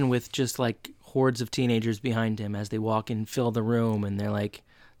walks in with just like hordes of teenagers behind him as they walk and fill the room, and they're like,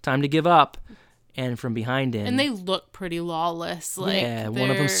 time to give up. And from behind him, and they look pretty lawless. Like, yeah, one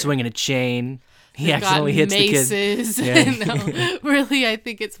of them swinging a chain. He accidentally hits maces. The kid. Yeah. No, really, I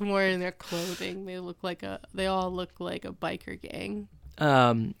think it's more in their clothing. They all look like a biker gang.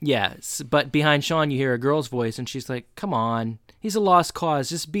 Yes, but behind Sean, you hear a girl's voice, and she's like, "Come on, he's a lost cause.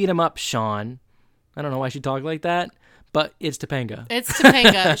 Just beat him up, Sean." I don't know why she talked like that, but it's Topanga. It's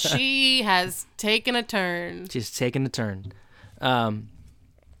Topanga. She has taken a turn. She's taken a turn.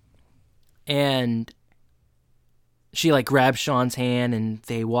 And she like grabs Sean's hand, and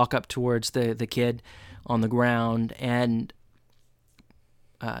they walk up towards the kid on the ground, and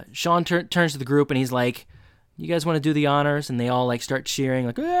Sean turns to the group, and he's like, you guys want to do the honors? And they all like start cheering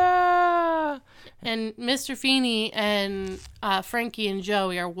like, ah! And Mr. Feeney and Frankie and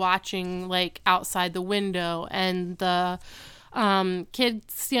Joey are watching like outside the window, and the kid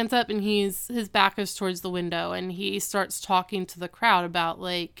stands up, and his back is towards the window, and he starts talking to the crowd about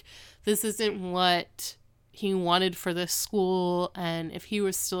like, this isn't what he wanted for this school, and if he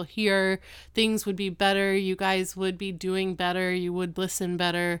was still here, things would be better. You guys would be doing better. You would listen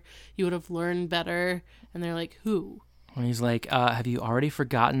better. You would have learned better. And they're like, who? And he's like, have you already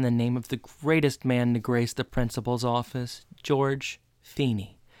forgotten the name of the greatest man to grace the principal's office? George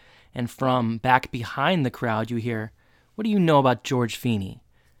Feeney. And from back behind the crowd, you hear, what do you know about George Feeney?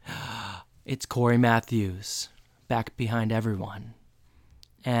 It's Cory Matthews, back behind everyone.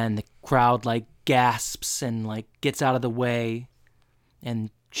 And the crowd, like, gasps and, like, gets out of the way. And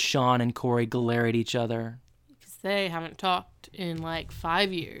Sean and Cory glare at each other. Because they haven't talked in, like,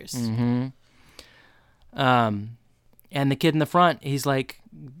 5 years. Mm-hmm. And the kid in the front, he's like,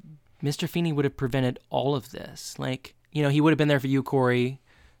 Mr. Feeney would have prevented all of this. Like, you know, he would have been there for you, Cory,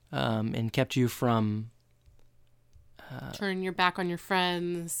 and kept you from... turning your back on your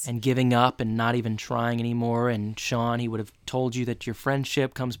friends. And giving up and not even trying anymore. And Sean, he would have told you that your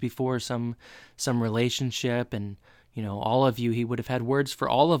friendship comes before some relationship. And, you know, all of you, he would have had words for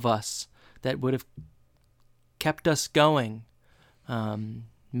all of us that would have kept us going.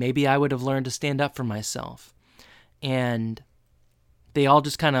 Maybe I would have learned to stand up for myself. And they all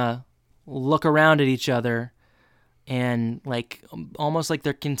just kind of look around at each other and like almost like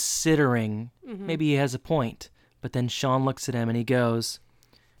they're considering maybe he has a point. But then Sean looks at him and he goes,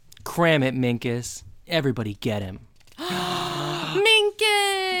 cram it, Minkus. Everybody get him.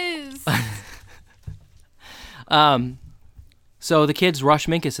 Minkus! So the kids rush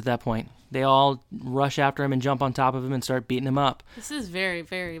Minkus at that point. They all rush after him and jump on top of him and start beating him up. This is very,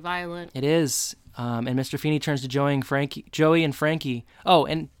 very violent. It is. And Mr. Feeney turns to Joey and Frankie. Oh,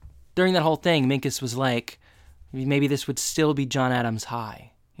 and during that whole thing, Minkus was like, maybe this would still be John Adams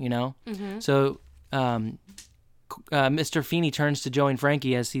High, you know? Mm-hmm. So Mr. Feeney turns to Joey and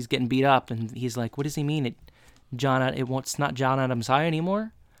Frankie as he's getting beat up, and he's like, what does he mean? It's not John Adams High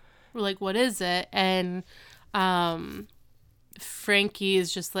anymore? We're like, what is it? And Frankie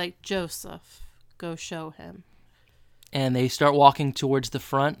is just like, Joseph, go show him. And they start walking towards the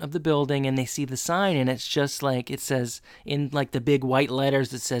front of the building, and they see the sign, and it's just like, it says, in like the big white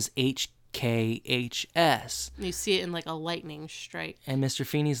letters, it says HKHS. You see it in like a lightning strike. And Mr.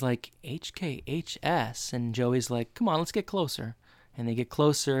 Feeney's like, HKHS? And Joey's like, come on, let's get closer. And they get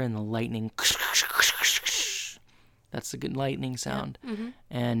closer, and the lightning... That's a good lightning sound. Yeah. Mm-hmm.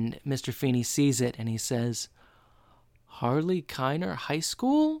 And Mr. Feeney sees it, and he says, Harley Kiner High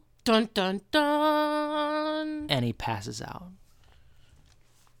School? Dun, dun, dun. And he passes out.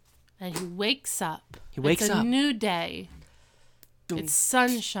 And he wakes up. It's a new day. It's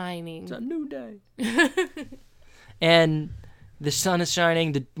sun shining. It's a new day. And the sun is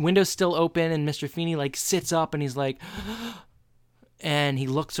shining. The window's still open, and Mr. Feeney like sits up, and he's like, and he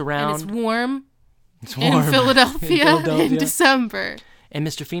looks around. And it's warm. In Philadelphia in December. And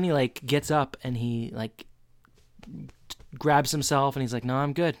Mr. Feeney like gets up, and he like grabs himself, and he's like, no,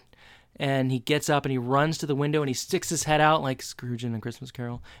 I'm good. And he gets up, and he runs to the window, and he sticks his head out like Scrooge in A Christmas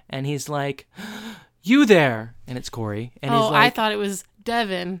Carol, and he's like, you there? And it's Cory. And he's like, I thought it was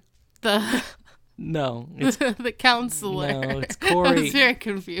Devin, no, it's the counselor. No, it's Cory. I was very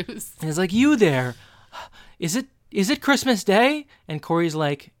confused. And he's like, you there? Is it Christmas Day? And Cory's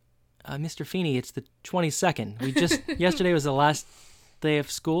like, Mr. Feeney, it's the 22nd. Yesterday was the last day of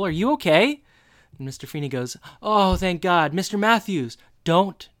school. Are you okay? And Mr. Feeney goes, oh, thank God. Mr. Matthews,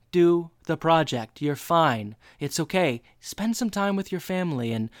 don't do the project. You're fine. It's okay. Spend some time with your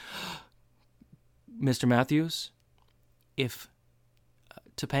family. And Mr. Matthews, if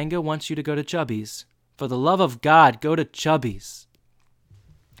Topanga wants you to go to Chubby's, for the love of God, go to Chubby's.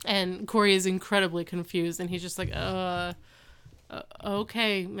 And Cory is incredibly confused, and he's just like,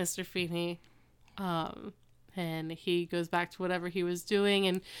 okay, Mr. Feeney. And he goes back to whatever he was doing,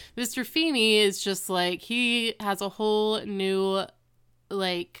 and Mr. Feeney is just like, he has a whole new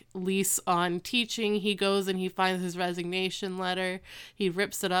like lease on teaching. He goes and he finds his resignation letter. He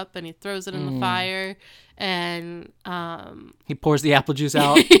rips it up and he throws it in the fire, and he pours the apple juice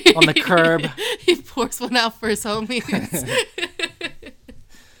out on the curb. He pours one out for his homies.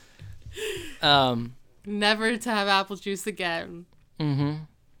 Never to have apple juice again. Mm-hmm.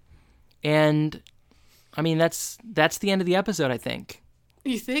 And I mean, that's the end of the episode, I think.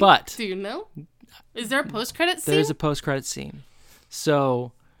 You think? But do you know? Is there a post-credit scene? There's a post-credit scene.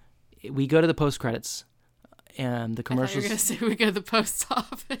 So we go to the post-credits, and the commercials. I thought you were going to say we go to the post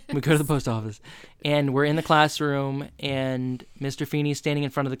office. We go to the post office, and we're in the classroom, and Mr. Feeney's standing in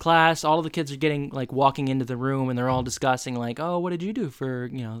front of the class. All of the kids are walking into the room, and they're all discussing like, oh, what did you do for,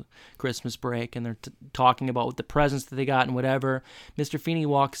 Christmas break? And they're talking about the presents that they got and whatever. Mr. Feeney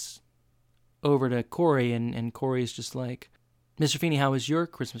walks over to Cory, and Cory's just like, Mr. Feeney, how was your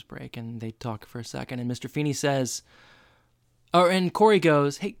Christmas break? And they talk for a second, and Mr. Feeney says, and Corey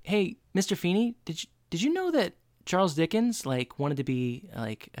goes, hey, Mr. Feeney, did you know that Charles Dickens like wanted to be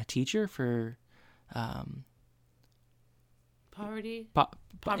like a teacher for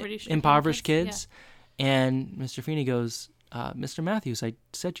impoverished kids? Yeah. And Mr. Feeney goes, Mr. Matthews, I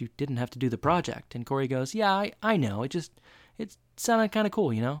said you didn't have to do the project. And Corey goes, yeah, I know. It sounded kind of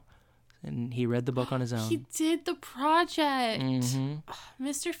cool, you know? And he read the book on his own. He did the project. Mm-hmm.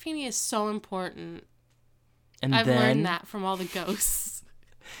 Mr. Feeney is so important. And I've learned that from all the ghosts.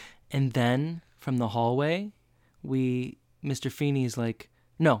 And then from the hallway, Mr. Feeney is like,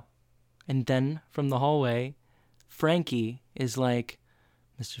 no. And then from the hallway, Frankie is like,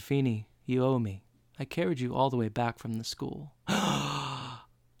 Mr. Feeney, you owe me. I carried you all the way back from the school.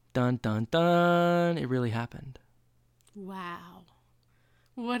 Dun, dun, dun. It really happened. Wow.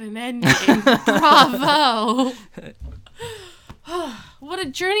 What an ending. Bravo. What a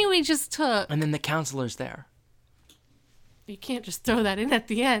journey we just took. And then the counselor's there. You can't just throw that in at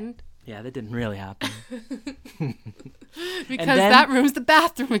the end. Yeah, that didn't really happen. Because that room's the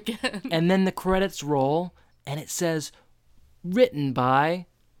bathroom again. And then the credits roll, and it says, written by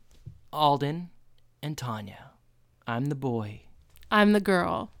Alden and Tanya. I'm the boy. I'm the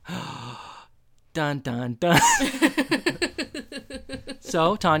girl. Dun, dun, dun.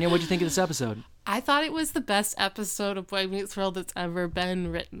 So, Tanya, what'd you think of this episode? I thought it was the best episode of Boy Meets World that's ever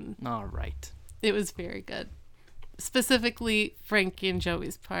been written. All right. It was very good. Specifically, Frankie and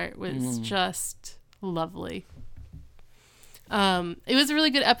Joey's part was just lovely. It was a really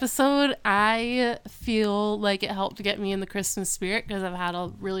good episode. I feel like it helped get me in the Christmas spirit because I've had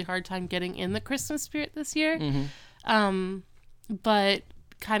a really hard time getting in the Christmas spirit this year. Mm-hmm. But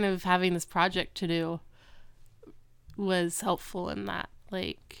kind of having this project to do was helpful in that,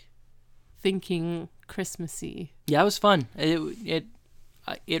 like, thinking Christmassy. Yeah, it was fun.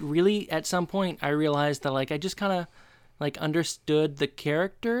 It really, at some point, I realized that, like, I just kind of, like, understood the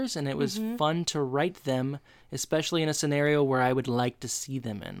characters, and it was fun to write them, especially in a scenario where I would like to see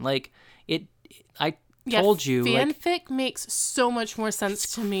them in. Like, I told you, fanfic makes so much more sense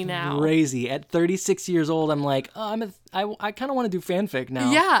to me now. Crazy. At 36 years old, I'm like, I kind of want to do fanfic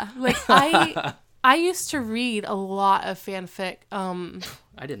now. Yeah, like, I used to read a lot of fanfic.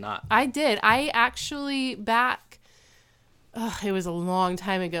 I did not. I did. I actually it was a long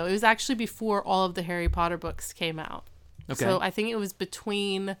time ago. It was actually before all of the Harry Potter books came out. Okay. So I think it was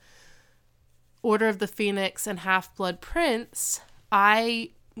between Order of the Phoenix and Half-Blood Prince.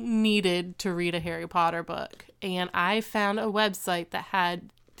 I needed to read a Harry Potter book, and I found a website that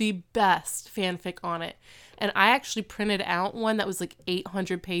had the best fanfic on it. And I actually printed out one that was like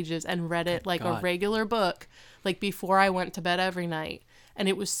 800 pages and read it like a regular book, like before I went to bed every night. And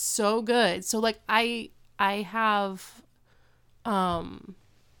it was so good. So like I have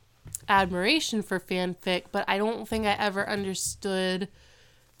admiration for fanfic, but I don't think I ever understood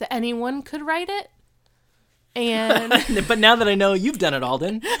that anyone could write it. And but now that I know you've done it,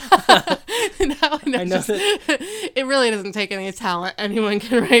 Alden. Now I know that it really doesn't take any talent. Anyone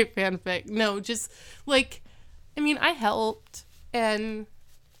can write fanfic. No, just like, I mean, I helped, and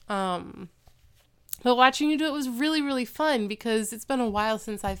but watching you do it was really, really fun because it's been a while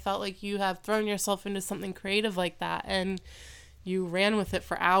since I felt like you have thrown yourself into something creative like that, and you ran with it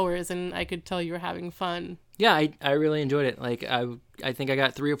for hours, and I could tell you were having fun. Yeah, I really enjoyed it. Like, I think I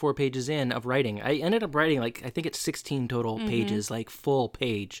got 3 or 4 pages in of writing. I ended up writing, like, I think it's 16 total pages, like, full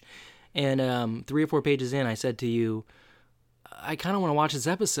page. And 3 or 4 pages in, I said to you, I kind of want to watch this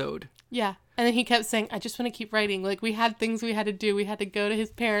episode. Yeah. And then he kept saying, I just want to keep writing. Like, we had things we had to do. We had to go to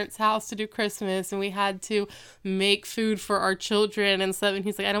his parents' house to do Christmas, and we had to make food for our children and stuff. And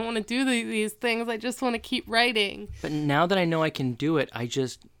he's like, I don't want to do these things. I just want to keep writing. But now that I know I can do it, I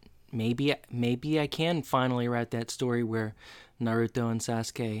just... Maybe I can finally write that story where Naruto and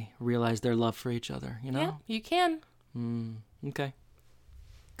Sasuke realize their love for each other, you know? Yeah, you can. Okay.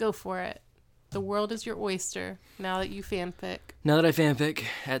 Go for it. The world is your oyster now that you fanfic. Now that I fanfic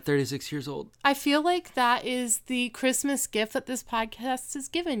at 36 years old. I feel like that is the Christmas gift that this podcast has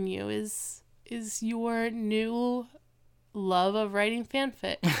given you, is your new love of writing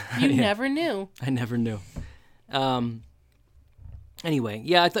fanfic. You yeah. Never knew. I never knew. Anyway,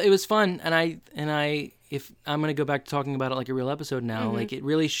 yeah, I thought it was fun, and I, if I'm gonna go back to talking about it like a real episode now, like it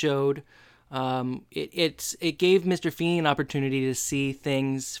really showed, it gave Mr. Feeney an opportunity to see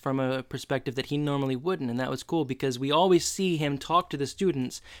things from a perspective that he normally wouldn't, and that was cool because we always see him talk to the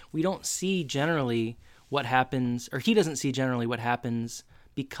students. We don't see generally what happens, or he doesn't see generally what happens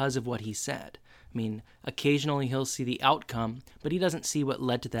because of what he said. I mean, occasionally he'll see the outcome, but he doesn't see what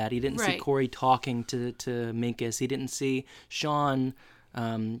led to that. He didn't see Right. Corey talking to Minkus. He didn't see Sean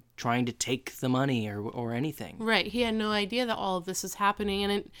trying to take the money or anything. Right. He had no idea that all of this was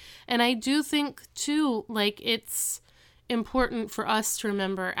happening. And I do think, too, like, it's important for us to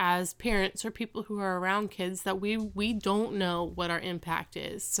remember as parents or people who are around kids that we don't know what our impact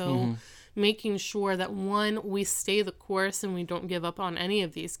is. So making sure that, one, we stay the course and we don't give up on any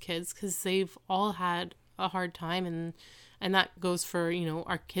of these kids, because they've all had a hard time. And that goes for, you know,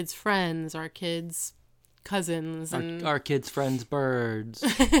 our kids' friends, our kids' cousins, and Our kids' friends' birds.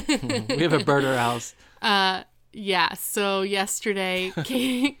 We have a birder house. yeah. So yesterday,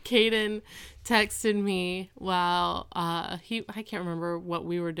 Caden texted me while I can't remember what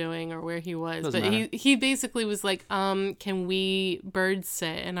we were doing or where he was, Doesn't but matter. he basically was like, can we bird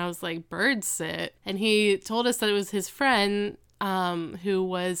sit? And I was like, bird sit? And he told us that it was his friend who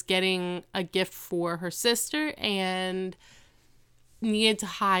was getting a gift for her sister and needed to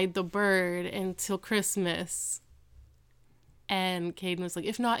hide the bird until Christmas. And Caden was like,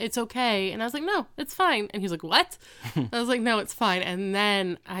 if not, it's okay. And I was like, no, it's fine. And he was like, what? I was like, no, it's fine. And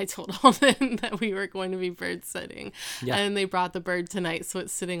then I told Alden that we were going to be bird sitting. Yeah. And they brought the bird tonight, so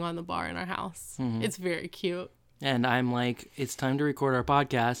it's sitting on the bar in our house. It's very cute. And I'm like, it's time to record our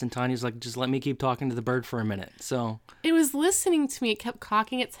podcast. And Tanya's like, just let me keep talking to the bird for a minute. So It was listening to me. It kept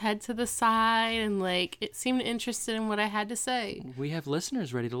cocking its head to the side, and like it seemed interested in what I had to say. we have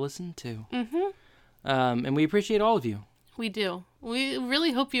listeners ready to listen to. And we appreciate all of you. We do. We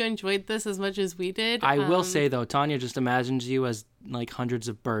really hope you enjoyed this as much as we did. I will say, though, Tanya just imagines you as like hundreds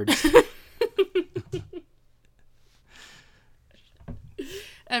of birds.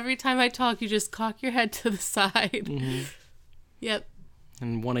 Every time I talk, you just cock your head to the side. Yep.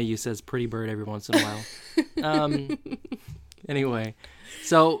 And one of you says pretty bird every once in a while. Anyway,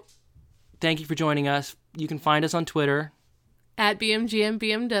 so thank you for joining us. You can find us on Twitter. At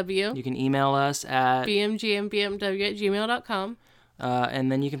BMGMBMW. You can email us at, BMGMBMW@gmail.com.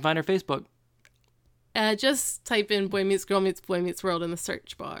 and then you can find our Facebook. Just type in Boy Meets Girl Meets Boy Meets World in the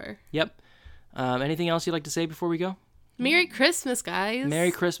search bar. Yep. Anything else you'd like to say before we go? Merry Christmas, guys.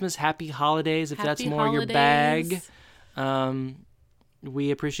 Merry Christmas, happy holidays, if that's Happy more your bag. holidays. We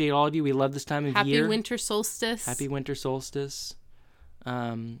appreciate all of you. We love this time of Happy year. winter solstice. Happy winter solstice.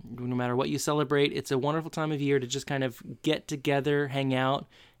 No matter what you celebrate, it's a wonderful time of year to just kind of get together, hang out,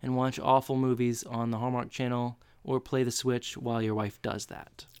 and watch awful movies on the Hallmark Channel or play the Switch while your wife does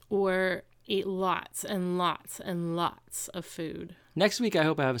that. Or eat lots and lots and lots of food. Next week, I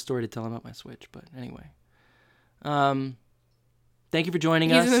hope I have a story to tell about my Switch, but anyway. Thank you for joining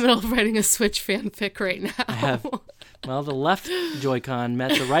He's us. in the middle of writing a Switch fanfic right now. I have. Well, the left Joy-Con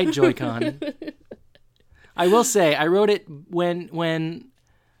met the right Joy-Con. I will say, I wrote it when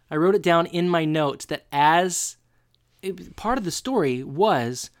I wrote it down in my notes that part of the story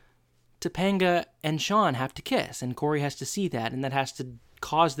was Topanga and Sean have to kiss, and Corey has to see that, and that has to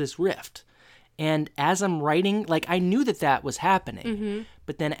cause this rift. And as I'm writing, like, I knew that was happening,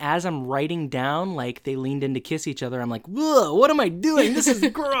 but then as I'm writing down, like, they leaned in to kiss each other, I'm like, whoa, what am I doing? This is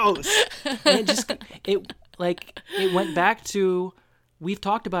gross. And it went back to, we've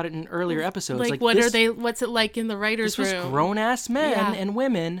talked about it in earlier episodes. Like what's it like in the writer's This room? was grown-ass men Yeah. and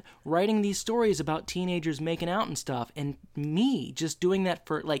women writing these stories about teenagers making out and stuff, and me just doing that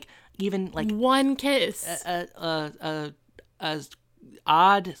for, like, even, like, One kiss. a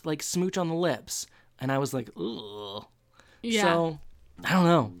odd, like, smooch on the lips. And I was like, ugh. Yeah. So, I don't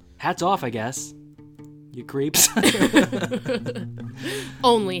know. Hats off, I guess. You creeps.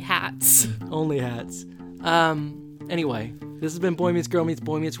 Only hats. Only hats. Anyway, this has been Boy Meets Girl Meets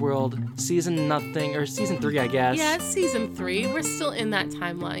Boy Meets World. Season 3, I guess. Yeah, it's season 3. We're still in that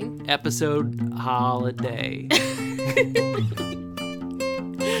timeline. Episode Holiday.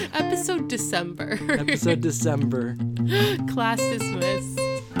 Episode December. Episode December. Class dismissed.